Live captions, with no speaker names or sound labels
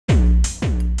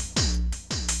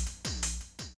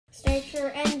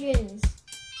miniature engines.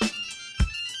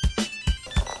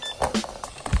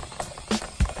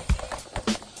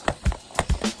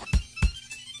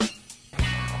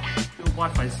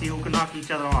 Watch my seal can knock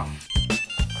each other off.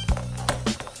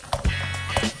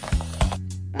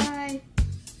 Bye.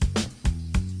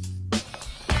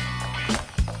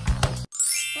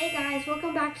 Hey guys,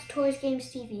 welcome back to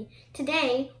ToysGamesTV.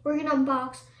 Today we're gonna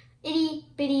unbox Itty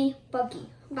Bitty Buggy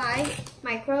by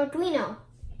Microduino.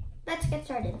 Let's get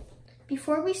started.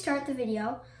 Before we start the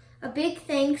video, a big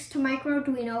thanks to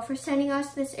Microduino for sending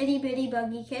us this Itty Bitty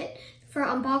Buggy kit for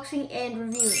unboxing and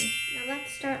reviewing. Now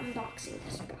let's start unboxing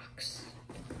this box.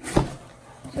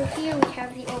 So here we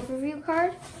have the overview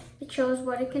card. It shows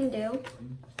what it can do.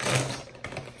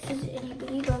 This is Itty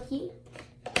Bitty Buggy.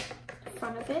 The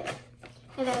front of it.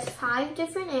 It has 5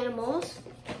 different animals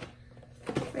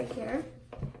right here.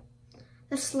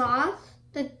 The sloth,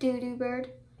 the dodo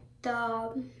bird,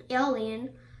 the alien,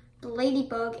 the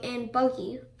ladybug, and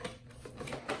buggy.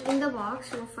 In the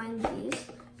box, you'll find these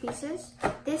pieces.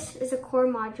 This is a core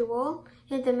module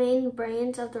and the main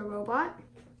brains of the robot.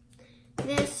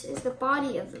 This is the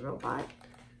body of the robot,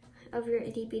 of your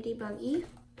Itty Bitty Buggy.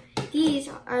 These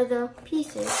are the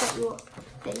pieces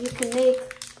that you can make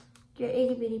your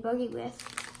Itty Bitty Buggy with.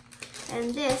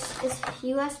 And this is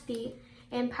USB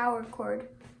and power cord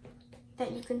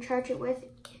that you can charge it with.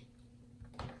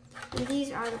 And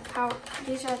these are the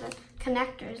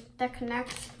connectors that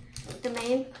connect the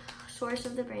main source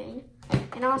of the brain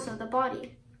and also the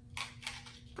body.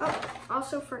 Oh,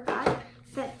 also forgot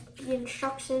that the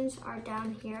instructions are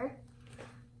down here.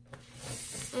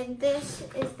 And this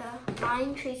is the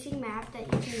line tracing map that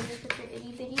you can use with your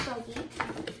Itty Bitty Buggy,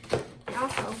 and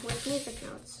also with music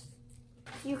notes.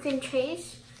 You can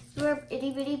trace your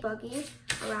Itty Bitty Buggy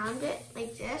around it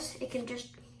like this. It can just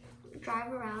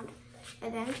drive around.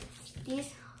 And then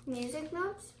these music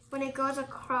notes, when it goes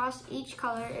across each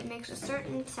color, it makes a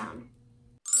certain sound.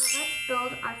 Now let's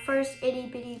build our first Itty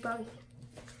Bitty Buggy.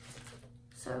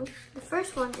 So the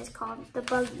first one is called the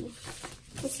buggy.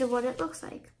 This is what it looks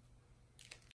like.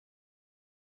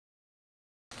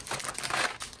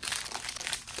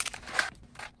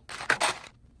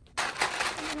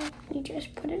 You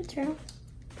just put it through.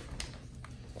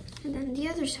 And then the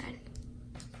other side.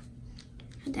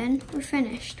 And then we're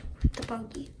finished with the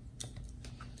buggy.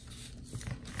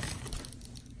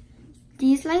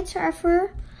 These lights are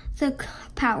for the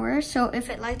power, so if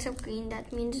it lights up green,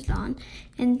 that means it's on.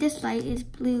 And this light is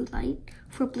blue light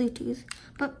for Bluetooth.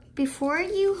 But before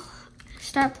you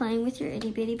start playing with your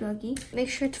Itty Bitty Buggy, make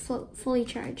sure it's fully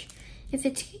charged. If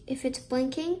it's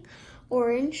blinking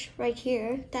orange right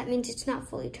here, that means it's not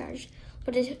fully charged.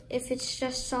 But if it's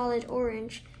just solid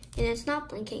orange and it's not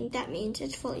blinking, that means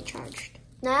it's fully charged.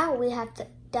 Now we have to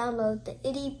download the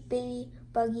Itty Bitty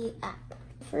Buggy app.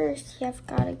 First, you have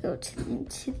got to go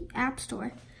into the App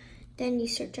Store. Then you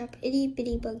search up Itty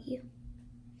Bitty Buggy.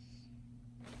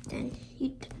 Then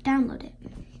you download it.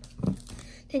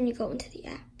 Then you go into the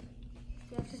app.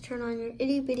 You have to turn on your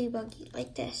Itty Bitty Buggy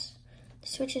like this. The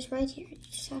switch is right here. You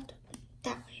just have to put it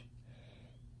that way.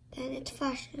 Then it's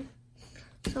flashing.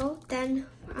 So then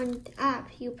on the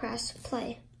app, you press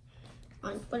play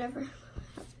on whatever.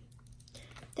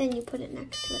 Then you put it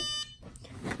next to it.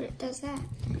 When it does that,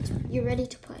 you're ready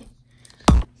to play.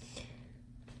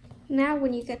 Now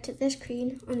when you get to this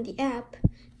screen on the app,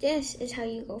 this is how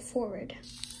you go forward.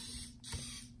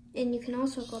 And you can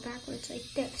also go backwards like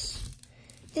this.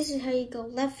 This is how you go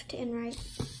left and right.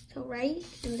 So right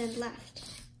and then left.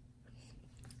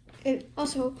 And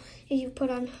also, if you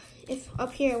put on,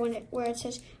 up here where it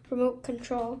says remote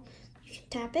control, you can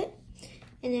tap it.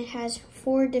 And it has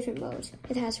 4 different modes.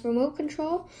 It has remote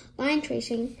control, line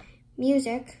tracing,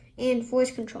 music, and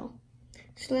voice control.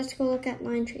 So let's go look at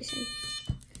line tracing.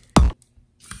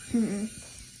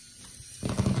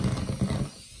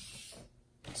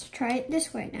 Let's try it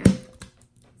this way now.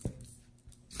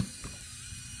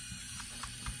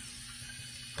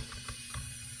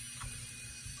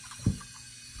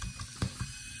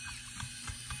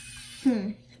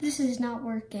 This is not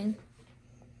working.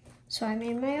 So I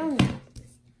made my own now.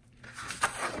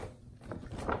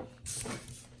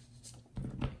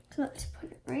 So let's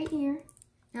put it right here.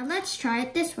 Now let's try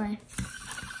it this way.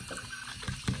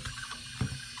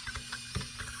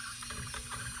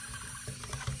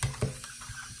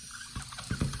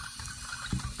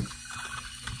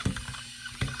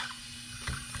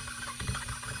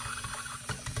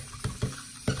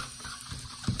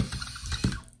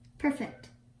 Perfect.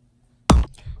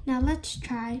 Now let's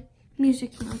try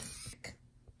music mode.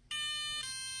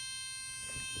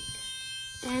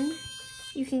 Then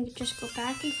you can just go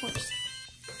back and forth.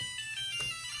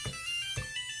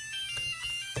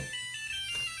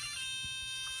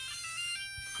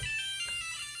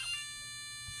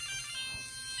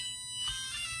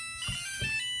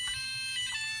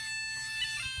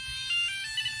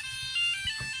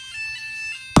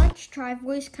 try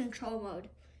voice control mode.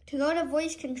 To go to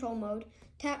voice control mode,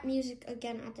 tap music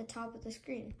again at the top of the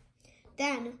screen.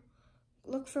 Then,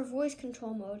 look for voice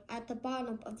control mode at the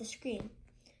bottom of the screen.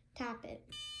 Tap it.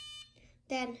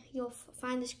 Then you'll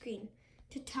find the screen.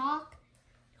 To talk,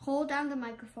 hold down the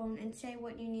microphone and say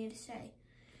what you need to say.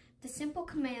 The simple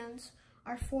commands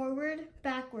are forward,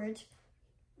 backwards,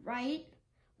 right,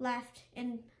 left,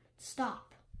 and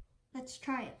stop. Let's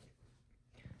try it.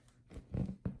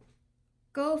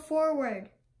 Go forward.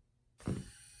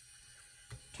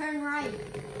 Turn right.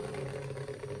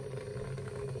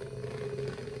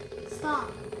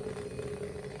 Stop.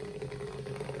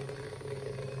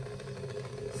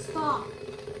 Stop.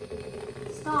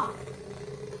 Stop.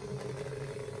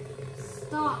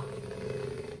 Stop.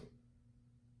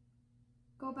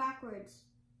 Go backwards.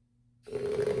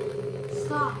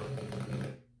 Stop.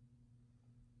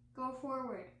 Go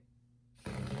forward.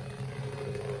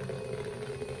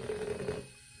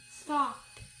 Stop.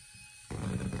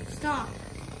 Stop.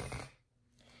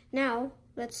 Now,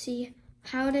 let's see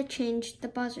how to change the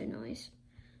buzzer noise.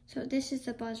 So this is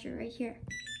the buzzer right here.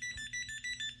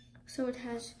 So it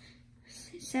has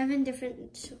 7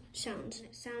 different sounds.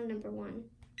 Sound number 1.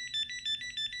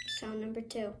 Sound number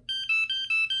 2.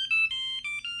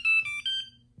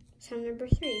 Sound number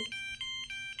 3.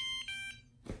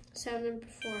 Sound number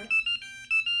 4.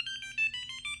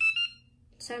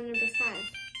 Sound number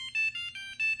 5.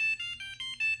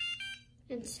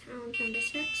 And sound number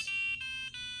 6.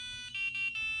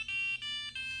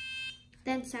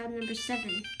 Then sound number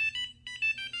 7.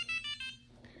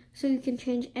 So you can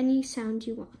change any sound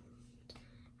you want.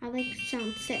 I like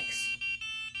sound 6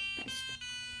 best.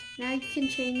 Now you can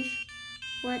change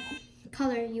what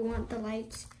color you want the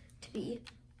lights to be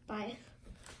by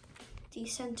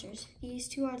these sensors. These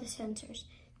 2 are the sensors.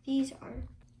 These are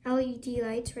LED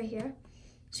lights right here.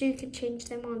 So you can change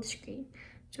them on the screen.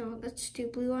 So let's do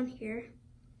blue on here.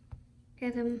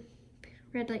 Get them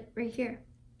red light right here.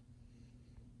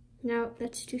 Now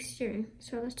let's do steering.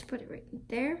 So let's put it right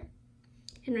there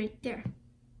and right there.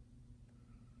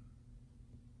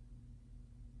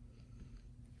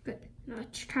 Good. Now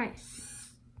let's try it.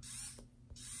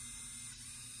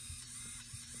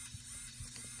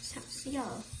 Sounds yellow.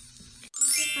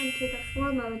 Move on to the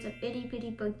 4 modes of Itty Bitty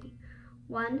Buggy.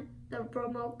 1, the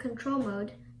remote control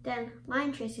mode, then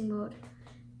line tracing mode.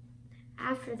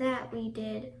 After that, we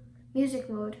did music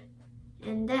mode,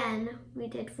 and then we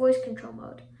did voice control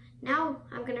mode. Now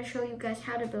I'm going to show you guys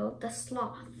how to build the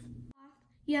sloth.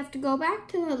 You have to go back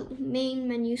to the main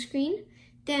menu screen,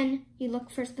 then you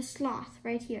look for the sloth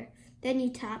right here. Then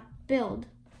you tap build.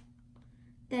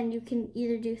 Then you can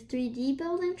either do 3D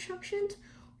build instructions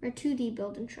or 2D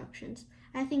build instructions.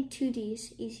 I think 2D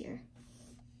is easier.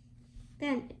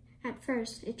 Then at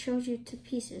first it shows you to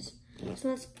pieces. So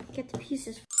let's get the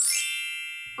pieces.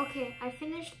 Okay, I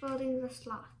finished building the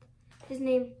sloth. His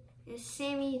name is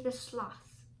Sammy the Sloth.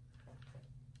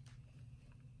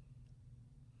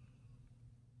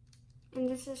 And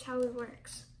this is how he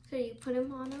works. So you put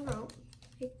him on a rope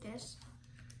like this,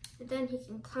 and then he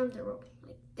can climb the rope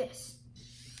like this.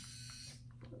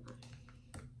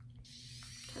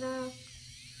 Ta-da! Like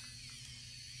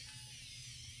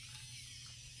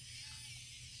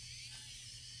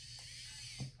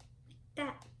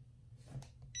that.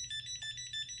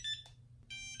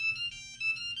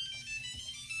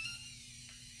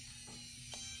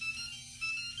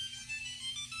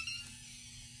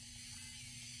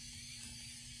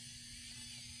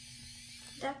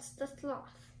 That's the sloth,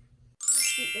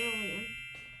 the alien.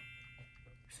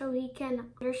 So he can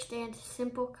understand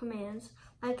simple commands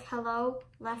like hello,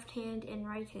 left hand, and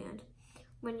right hand.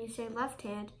 When you say left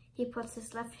hand, he puts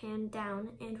his left hand down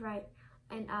and right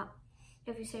and up.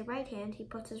 If you say right hand, he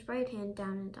puts his right hand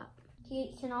down and up.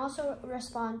 He can also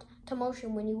respond to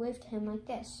motion when you wave to him like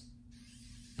this.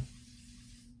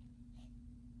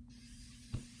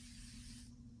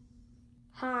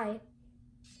 Hi.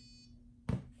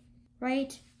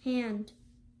 Right hand.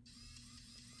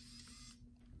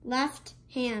 Left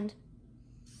hand.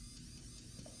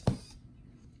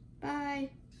 Bye.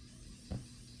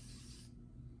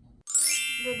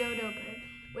 The dodo bird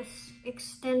with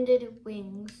extended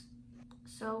wings.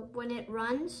 So when it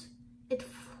runs, it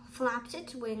flaps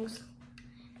its wings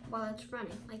while it's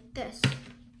running, like this.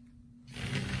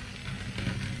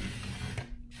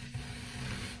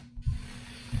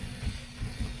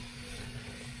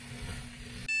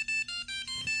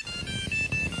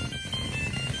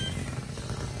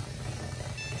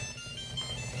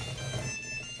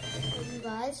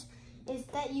 Guys, is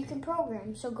that you can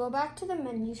program. So go back to the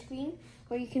menu screen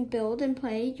where you can build and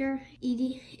play your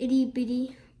itty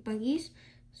bitty buggies.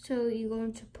 So you go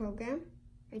into program,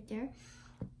 right there.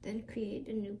 Then create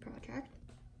a new project.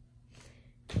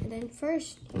 And then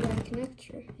first, you gotta connect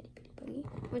your Itty Bitty Buggy.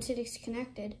 Once it is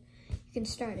connected, you can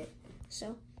start it.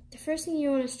 So the first thing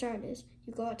you want to start is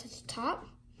you go out to the top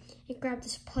and grab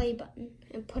this play button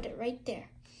and put it right there.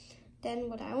 Then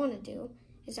what I want to do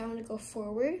is I want to go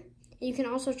forward. And you can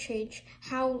also change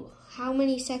how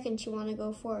many seconds you want to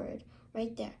go forward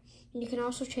right there. And you can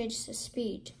also change the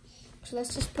speed. So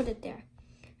let's just put it there.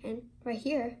 And right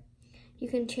here, you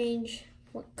can change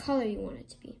what color you want it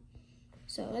to be.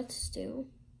 So let's do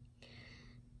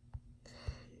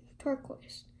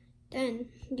turquoise. Then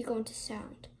you go into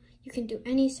sound. You can do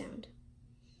any sound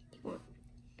you want.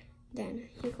 Then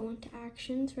you go into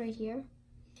actions right here.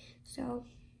 So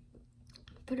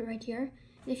put it right here.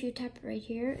 And if you tap it right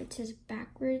here, it says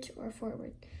backwards or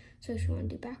forward. So if you want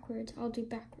to do backwards, I'll do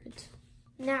backwards.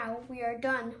 Now we are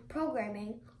done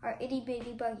programming our Itty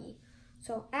Bitty Buggy.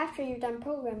 So after you're done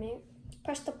programming,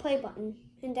 press the play button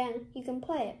and then you can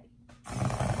play it.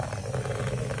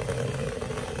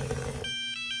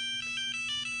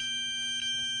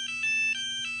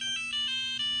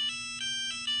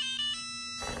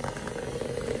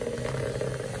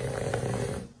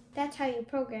 That's how you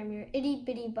program your Itty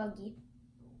Bitty Buggy.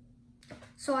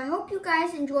 So I hope you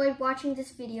guys enjoyed watching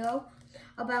this video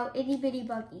about Itty Bitty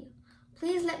Buggy.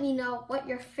 Please let me know what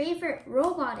your favorite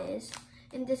robot is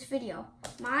in this video.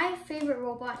 My favorite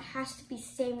robot has to be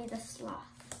Sammy the Sloth.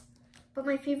 But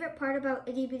my favorite part about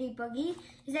Itty Bitty Buggy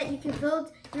is that you can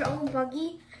build your own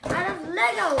buggy out of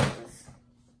Legos.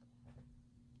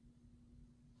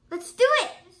 Let's do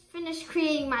it! I just finished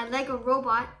creating my Lego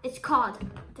robot. It's called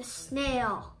the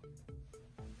Snail.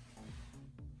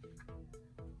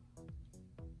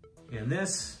 And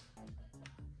this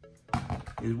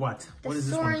is what? What is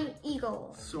this one? Soaring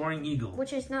Eagle. Soaring Eagle.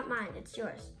 Which is not mine, it's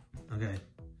yours. Okay.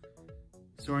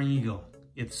 Soaring Eagle.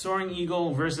 It's Soaring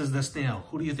Eagle versus the snail.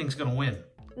 Who do you think is gonna win?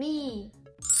 Me.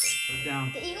 Put it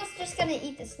down. The eagle's just gonna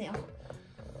eat the snail.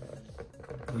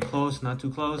 Too close, not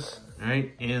too close. All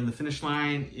right, and the finish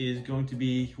line is going to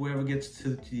be whoever gets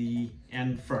to the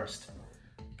end first.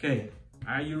 Okay,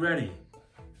 are you ready?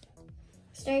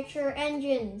 Start your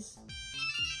engines.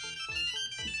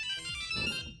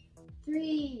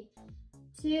 3,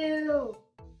 2,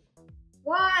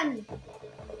 1.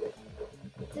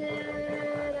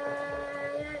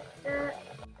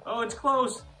 Oh, it's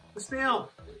close. The snail.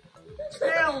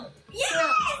 Snail. Yes!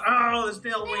 Oh, the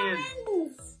snail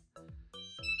wins.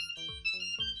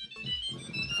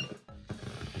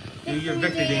 Do your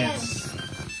victory dance.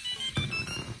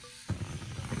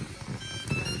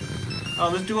 Oh,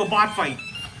 let's do a bot fight.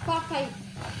 Bot fight.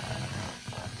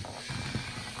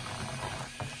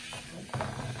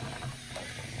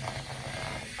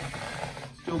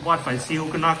 Let's do a bot fight. See who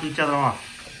can knock each other off.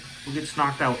 Who gets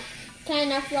knocked out. Can I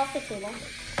knock you off the table?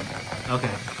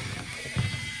 Okay.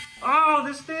 Oh,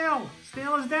 the snail.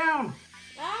 Snail is down.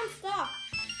 I'm stuck.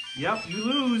 Yep, you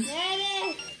lose.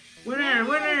 Medic. Winner,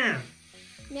 winner.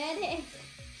 Medic.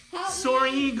 Help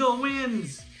Soaring me. Eagle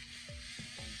wins.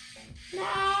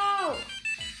 No.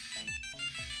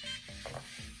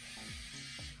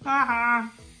 Haha.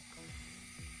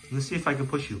 Let's see if I can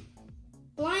push you.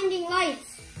 Blinding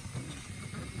lights.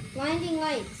 Blinding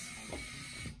lights.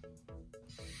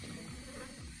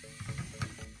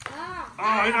 Ah. Oh,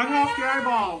 I knocked off your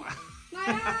eyeball. My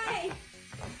eye.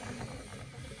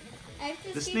 I have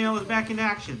to The see snail is back in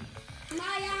action. My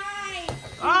eye.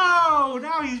 Oh,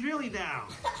 now he's really down.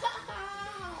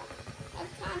 I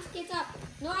can't get up.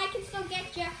 No, I can still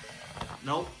get you.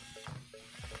 Nope.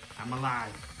 I'm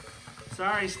alive.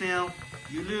 Sorry, snail.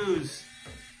 You lose.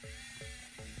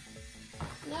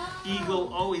 No.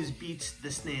 Eagle always beats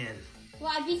the snail.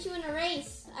 Well, I beat you in a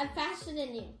race. I'm faster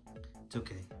than you. It's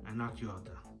okay. I knocked you out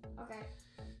though. Okay.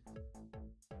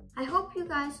 I hope you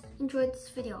guys enjoyed this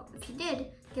video. If you did,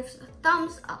 give us a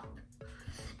thumbs up.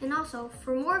 And also,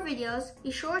 for more videos, be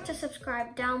sure to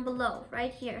subscribe down below,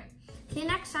 right here. See you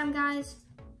next time, guys.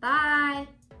 Bye.